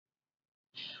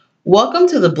Welcome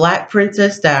to the Black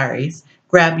Princess Diaries.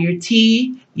 Grab your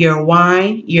tea, your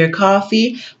wine, your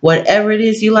coffee, whatever it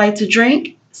is you like to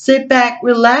drink. Sit back,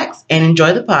 relax, and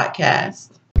enjoy the podcast.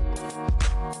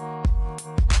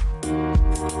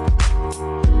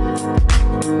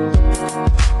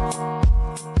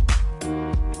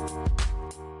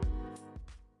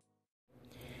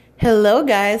 Hello,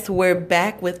 guys. We're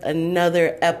back with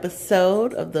another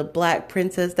episode of the Black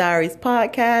Princess Diaries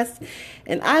podcast.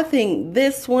 And I think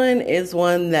this one is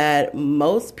one that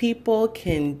most people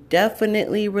can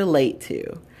definitely relate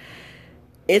to.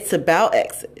 It's about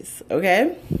exes,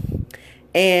 okay?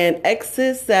 And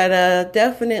exes that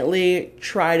definitely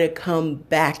try to come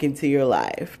back into your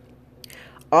life.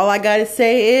 All I gotta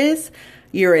say is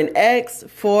you're an ex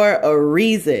for a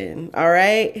reason, all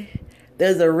right?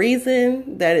 There's a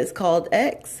reason that it's called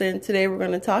X, and today we're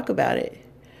going to talk about it.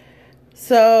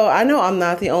 So I know I'm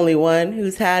not the only one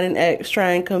who's had an ex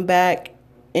try and come back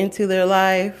into their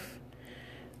life.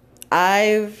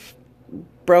 I've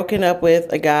broken up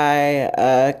with a guy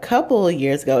a couple of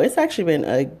years ago. It's actually been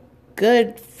a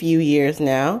good few years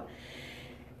now.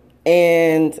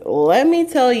 And let me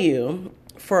tell you,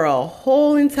 for a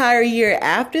whole entire year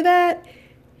after that,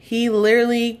 he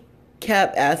literally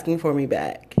kept asking for me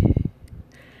back.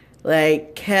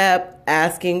 Kept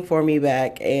asking for me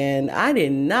back, and I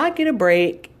did not get a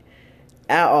break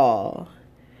at all.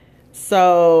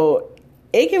 So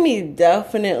it can be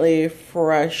definitely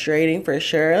frustrating for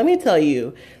sure. Let me tell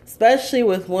you, especially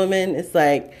with women, it's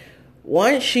like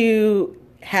once women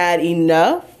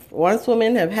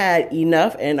have had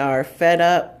enough and are fed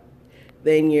up,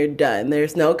 then you're done.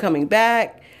 There's no coming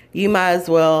back. You might as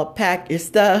well pack your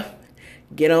stuff,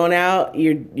 get on out.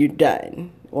 You're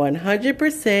done.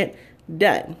 100%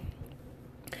 done.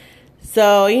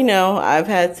 So, I've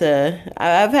had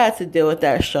to deal with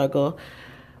that struggle.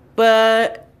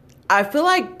 But I feel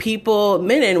like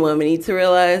men and women, need to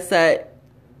realize that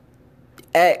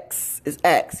X is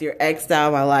X. You're X'd out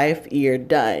of my life. You're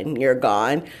done. You're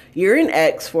gone. You're an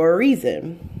X for a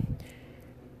reason.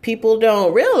 People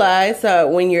don't realize that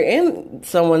when you're in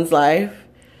someone's life,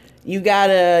 you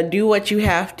gotta do what you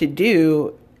have to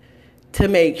do to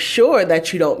make sure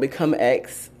that you don't become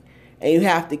X, and you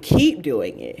have to keep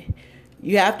doing it.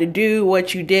 You have to do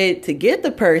what you did to get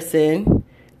the person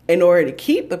in order to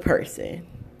keep the person.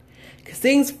 Because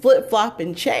things flip-flop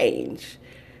and change.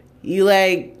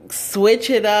 You switch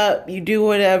it up, you do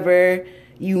whatever,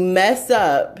 you mess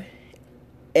up,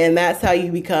 and that's how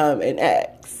you become an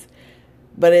X.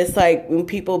 But it's like when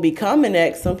people become an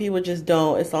X, some people just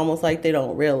don't, it's almost like they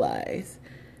don't realize.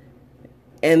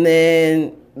 And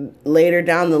then later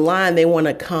down the line, they want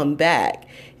to come back.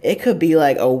 It could be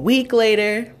like a week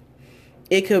later.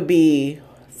 It could be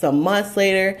some months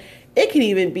later. It could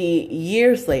even be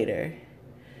years later.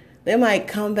 They might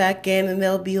come back in and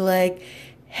they'll be like,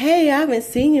 hey, I haven't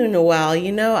seen you in a while.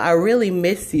 I really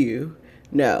miss you.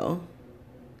 No.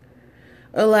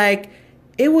 Or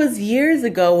it was years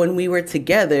ago when we were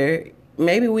together.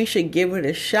 Maybe we should give it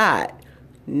a shot.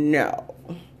 No.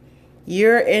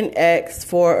 You're an X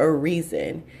for a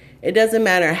reason. It doesn't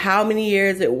matter how many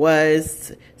years it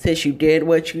was since you did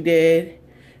what you did.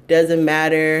 Doesn't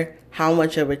matter how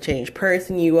much of a changed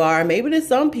person you are. Maybe to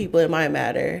some people it might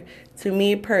matter. To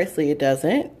me personally, it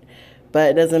doesn't. But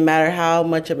it doesn't matter how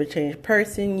much of a changed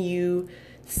person you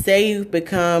say you've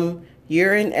become.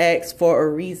 You're an X for a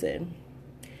reason.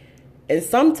 And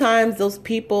sometimes those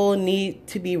people need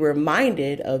to be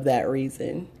reminded of that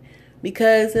reason,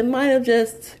 because it might have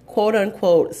just, quote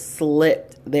unquote,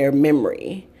 slipped their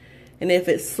memory. And if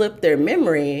it slipped their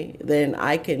memory, then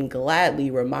I can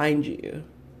gladly remind you.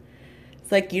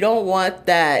 It's like you don't want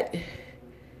that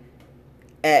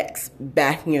X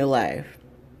back in your life.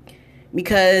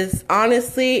 Because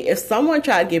honestly, if someone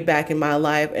tried to get back in my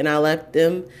life and I left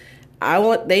them,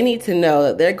 they need to know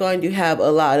that they're going to have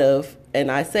a lot of,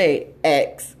 and I say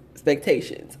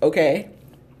expectations, okay?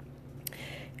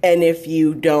 And if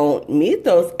you don't meet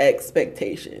those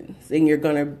expectations, then you're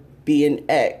going to be an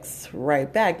X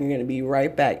right back. You're going to be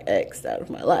right back X'd out of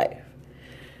my life.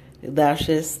 That's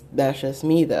just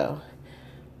me, though.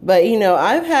 But,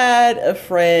 I've had a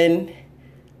friend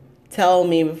tell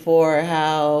me before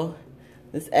how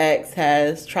this ex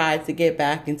has tried to get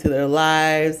back into their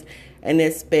lives, and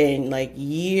it's been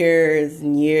years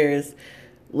and years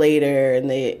later, and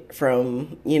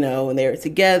when they were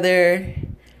together.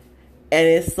 And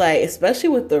it's especially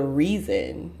with the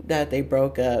reason that they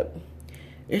broke up,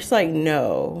 it's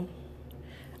no,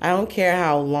 I don't care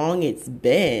how long it's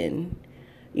been,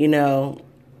 you're not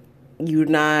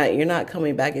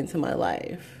coming back into my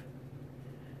life.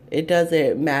 It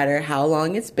doesn't matter how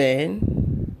long it's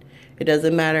been. It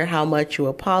doesn't matter how much you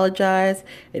apologize.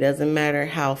 It doesn't matter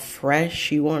how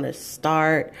fresh you want to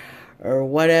start or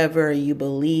whatever you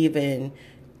believe in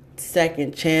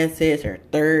second chances or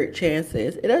third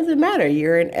chances. It doesn't matter.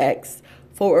 You're an ex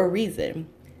for a reason.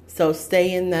 So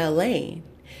stay in that lane.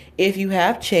 If you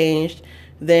have changed,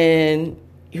 then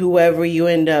whoever you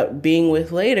end up being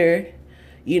with later,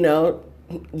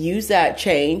 use that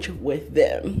change with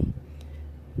them.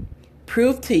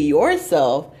 Prove to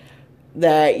yourself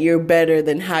that you're better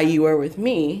than how you were with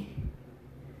me,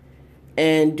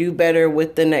 and do better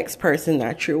with the next person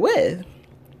that you're with.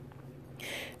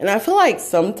 And I feel like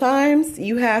sometimes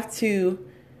you have to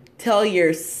tell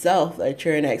yourself that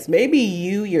you're an ex. Maybe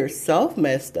you yourself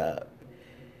messed up.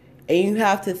 And you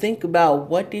have to think about,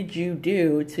 what did you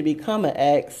do to become an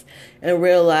ex, and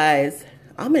realize,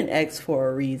 I'm an ex for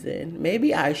a reason.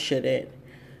 Maybe I shouldn't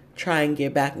try and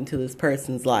get back into this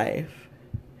person's life.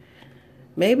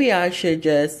 Maybe I should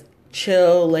just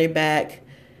chill, lay back,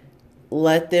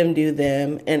 let them do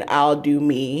them, and I'll do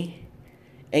me,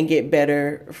 and get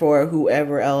better for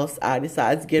whoever else I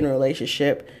decide to get in a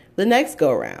relationship the next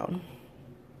go around.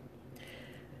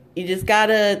 You just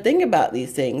gotta think about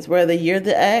these things, whether you're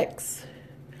the ex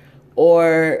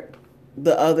or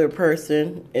the other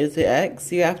person is the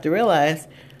ex. You have to realize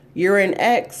you're an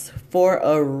ex for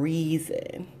a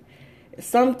reason.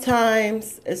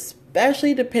 Sometimes,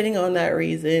 especially depending on that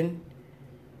reason,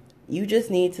 you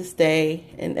just need to stay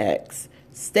an ex.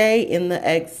 Stay in the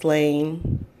ex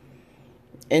lane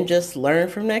and just learn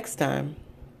from next time.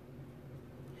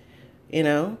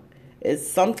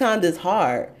 Sometimes it's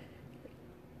hard.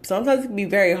 Sometimes it can be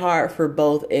very hard for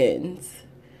both ends,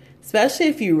 especially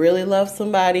if you really love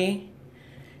somebody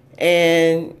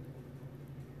and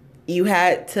you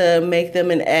had to make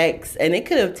them an ex, and it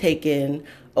could have taken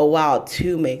a while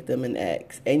to make them an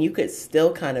ex, and you could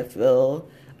still kind of feel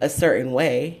a certain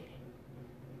way.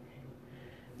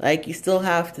 Like, you still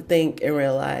have to think and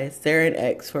realize they're an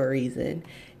ex for a reason.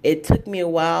 It took me a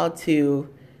while to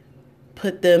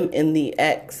put them in the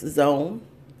ex zone,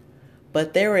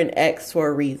 but they're an ex for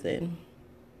a reason.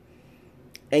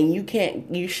 And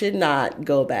you should not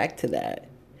go back to that.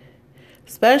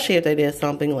 Especially if they did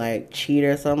something like cheat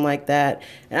or something like that.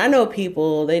 And I know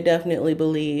people, they definitely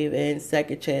believe in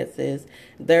second chances,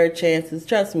 third chances.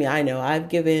 Trust me, I know. I've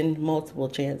given multiple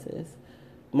chances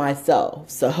myself.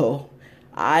 So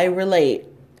I relate.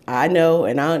 I know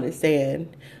and I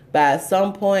understand. But at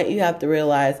some point, you have to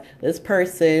realize this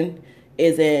person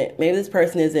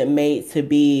isn't made to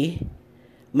be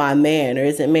my man, or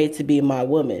isn't made to be my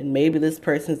woman. Maybe this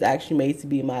person's actually made to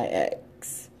be my ex.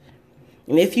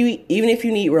 And even if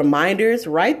you need reminders,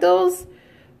 write a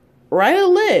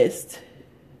list.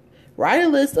 Write a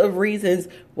list of reasons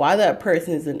why that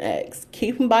person is an ex.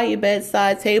 Keep them by your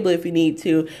bedside table if you need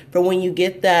to, for when you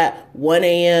get that 1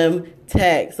 a.m.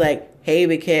 text like, hey,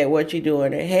 big cat, what you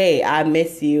doing? Or, hey, I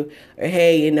miss you. Or,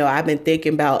 hey, I've been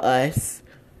thinking about us.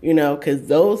 Because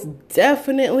those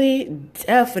definitely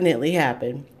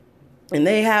happen. And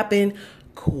they happen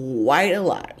quite a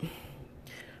lot.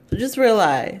 So just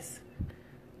realize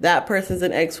that person's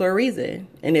an ex for a reason.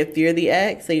 And if you're the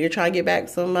ex and you're trying to get back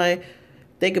to somebody,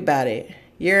 think about it.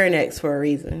 You're an ex for a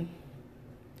reason.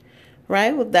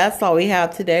 Right? Well, that's all we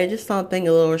have today. Just something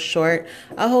a little short.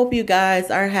 I hope you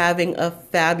guys are having a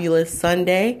fabulous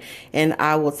Sunday, and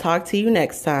I will talk to you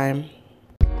next time.